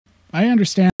I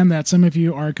understand that some of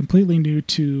you are completely new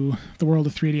to the world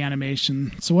of 3D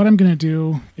animation, so what I'm going to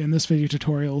do in this video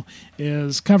tutorial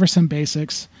is cover some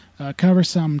basics, cover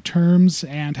some terms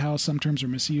and how some terms are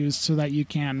misused so that you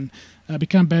can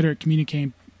become better at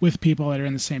communicating with people that are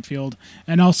in the same field.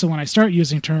 And also when I start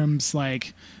using terms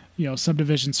like,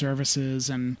 subdivision surfaces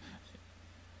and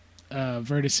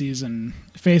vertices and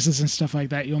faces and stuff like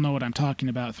that, you'll know what I'm talking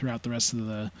about throughout the rest of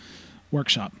the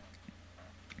workshop.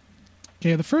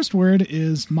 Okay, the first word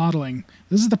is modeling.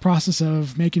 This is the process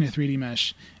of making a 3D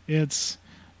mesh. It's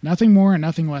nothing more and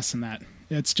nothing less than that.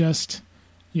 It's just,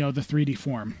 the 3D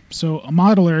form. So a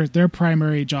modeler, their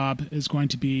primary job is going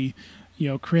to be,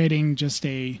 creating just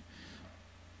a,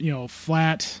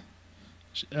 flat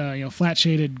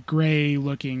shaded gray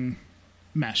looking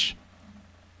mesh.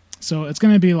 So it's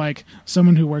going to be like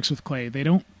someone who works with clay. They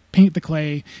don't paint the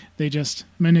clay, they just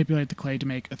manipulate the clay to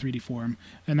make a 3D form.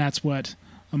 And that's what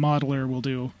a modeler will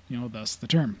do, thus the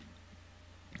term.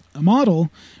 A model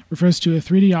refers to a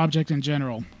 3D object in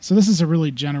general. So this is a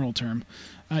really general term.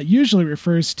 Usually it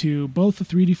refers to both the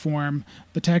 3D form,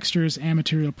 the textures, and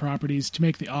material properties to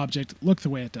make the object look the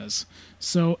way it does.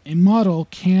 So a model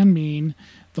can mean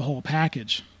the whole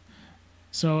package.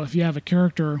 So if you have a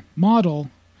character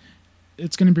model,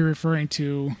 it's going to be referring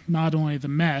to not only the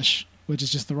mesh, which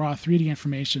is just the raw 3D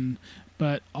information,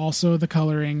 but also the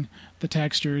coloring, the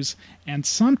textures, and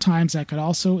sometimes that could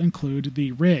also include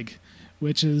the rig,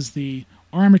 which is the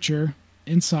armature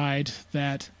inside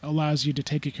that allows you to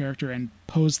take a character and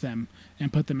pose them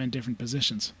and put them in different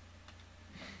positions.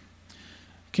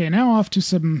 Okay, now off to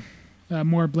some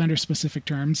more Blender-specific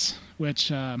terms,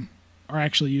 which are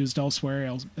actually used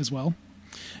elsewhere as well.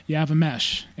 You have a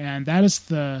mesh, and that is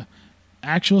the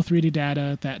actual 3D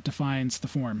data that defines the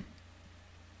form.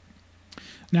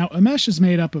 Now, a mesh is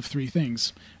made up of three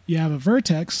things. You have a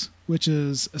vertex, which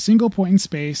is a single point in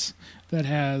space that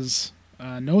has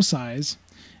no size.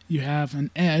 You have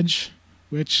an edge,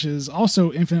 which is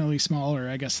also infinitely small, or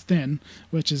I guess thin,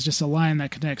 which is just a line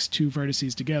that connects two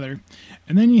vertices together.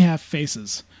 And then you have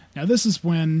faces. Now, this is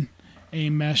when a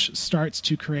mesh starts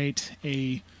to create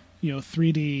a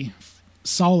 3D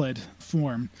solid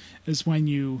form, is when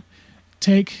you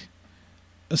take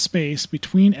a space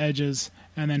between edges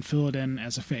and then fill it in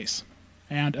as a face.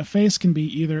 And a face can be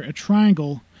either a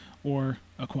triangle or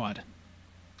a quad.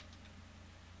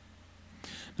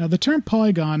 Now, the term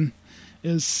polygon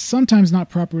is sometimes not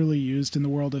properly used in the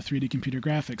world of 3D computer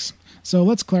graphics. So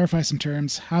let's clarify some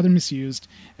terms, how they're misused,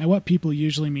 and what people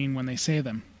usually mean when they say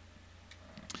them.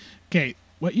 Okay,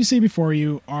 what you see before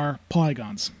you are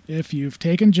polygons. If you've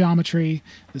taken geometry,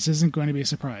 this isn't going to be a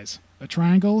surprise. A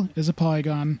triangle is a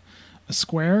polygon. A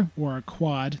square, or a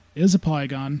quad, is a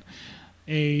polygon.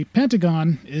 A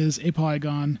pentagon is a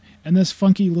polygon. And this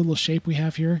funky little shape we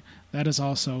have here, that is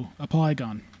also a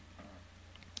polygon.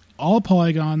 All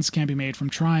polygons can be made from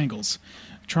triangles.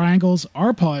 Triangles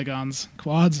are polygons,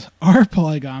 quads are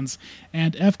polygons,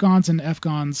 and f-gons and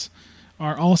f-gons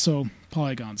are also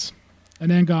polygons.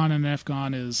 An n-gon and an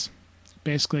f-gon is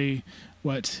basically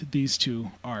what these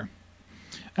two are,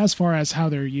 as far as how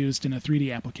they're used in a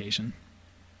 3D application.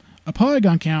 A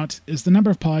polygon count is the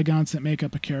number of polygons that make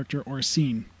up a character or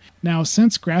scene. Now,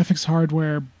 since graphics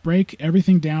hardware break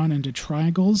everything down into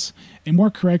triangles, a more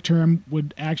correct term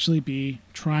would actually be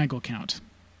triangle count.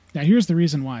 Now, here's the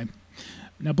reason why.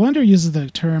 Now, Blender uses the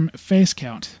term face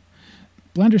count.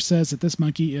 Blender says that this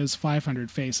monkey is 500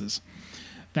 faces.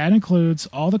 That includes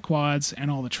all the quads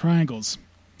and all the triangles.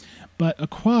 But a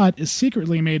quad is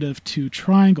secretly made of two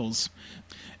triangles.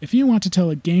 If you want to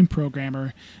tell a game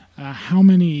programmer how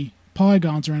many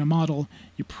polygons are in a model,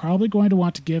 you're probably going to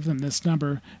want to give them this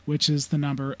number, which is the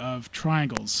number of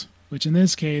triangles, which in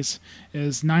this case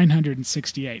is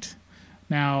 968.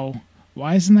 Now,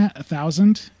 why isn't that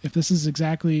 1,000 if this is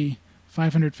exactly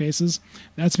 500 faces?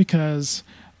 That's because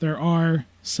there are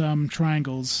some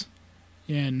triangles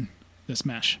in this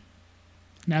mesh.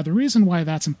 Now, the reason why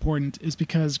that's important is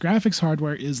because graphics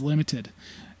hardware is limited.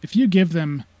 If you give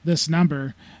them this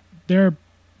number,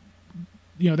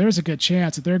 there's a good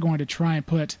chance that they're going to try and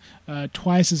put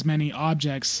twice as many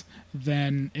objects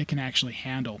than it can actually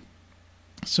handle.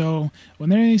 So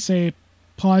when they say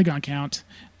polygon count,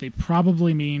 they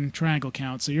probably mean triangle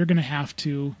count. So you're going to have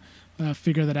to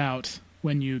figure that out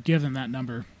when you give them that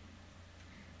number.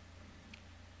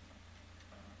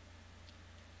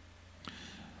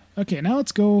 Okay, now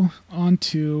let's go on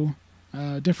to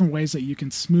different ways that you can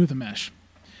smooth a mesh.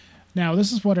 Now,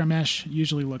 this is what our mesh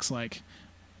usually looks like.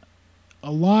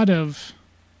 A lot of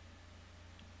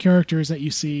characters that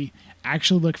you see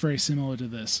actually look very similar to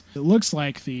this. It looks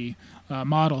like the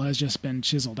model has just been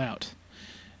chiseled out.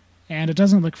 and it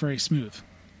doesn't look very smooth.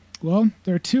 Well,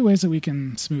 there are two ways that we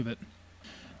can smooth it.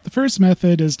 The first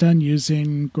method is done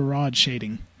using garage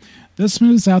shading. This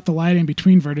smooths out the lighting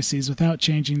between vertices without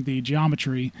changing the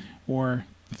geometry or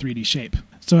the 3D shape.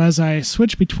 So as I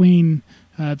switch between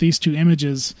these two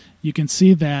images, you can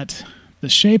see that the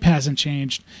shape hasn't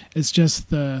changed, it's just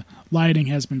the lighting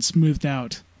has been smoothed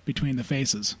out between the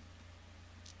faces.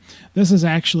 This is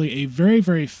actually a very,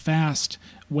 very fast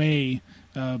way,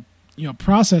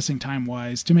 processing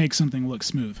time-wise, to make something look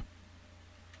smooth.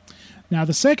 Now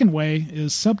the second way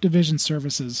is subdivision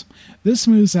surfaces. This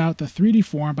smooths out the 3D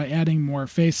form by adding more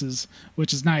faces,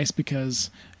 which is nice because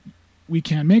we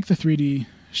can make the 3D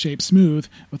shape smooth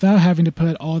without having to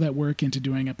put all that work into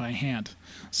doing it by hand.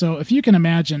 So if you can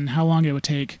imagine how long it would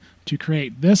take to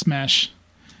create this mesh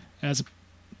as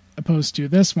opposed to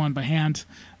this one by hand,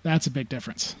 that's a big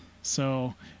difference.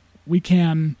 So we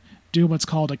can do what's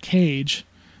called a cage,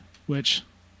 which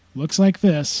looks like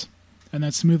this, and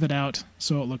then smooth it out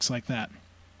so it looks like that.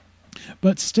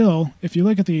 But still, if you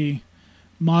look at the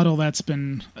model that's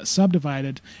been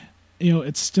subdivided,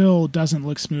 it still doesn't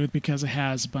look smooth because it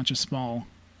has a bunch of small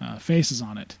faces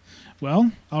on it.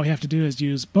 Well, all we have to do is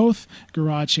use both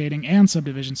garage shading and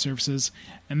subdivision surfaces,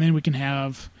 and then we can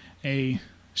have a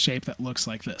shape that looks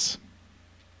like this.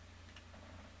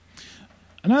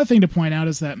 Another thing to point out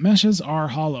is that meshes are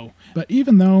hollow, but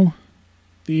even though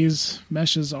these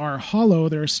meshes are hollow,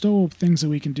 there are still things that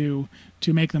we can do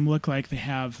to make them look like they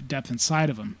have depth inside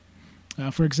of them.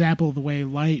 For example, the way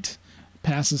light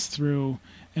passes through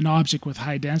an object with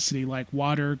high density like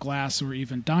water, glass, or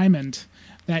even diamond,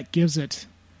 that gives it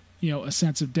a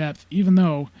sense of depth, even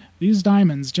though these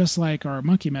diamonds, just like our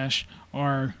monkey mesh,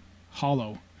 are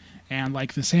hollow. And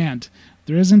like this hand,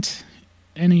 there isn't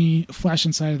any flesh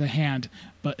inside of the hand,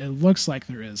 but it looks like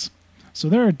there is. So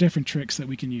there are different tricks that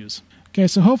we can use. Okay,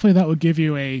 so hopefully that will give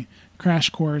you a crash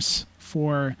course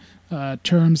for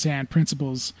terms and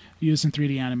principles used in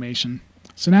 3D animation.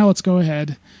 So now let's go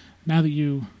ahead, now that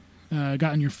you've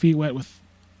gotten your feet wet with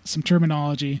some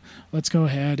terminology, let's go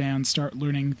ahead and start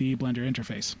learning the Blender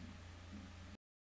interface.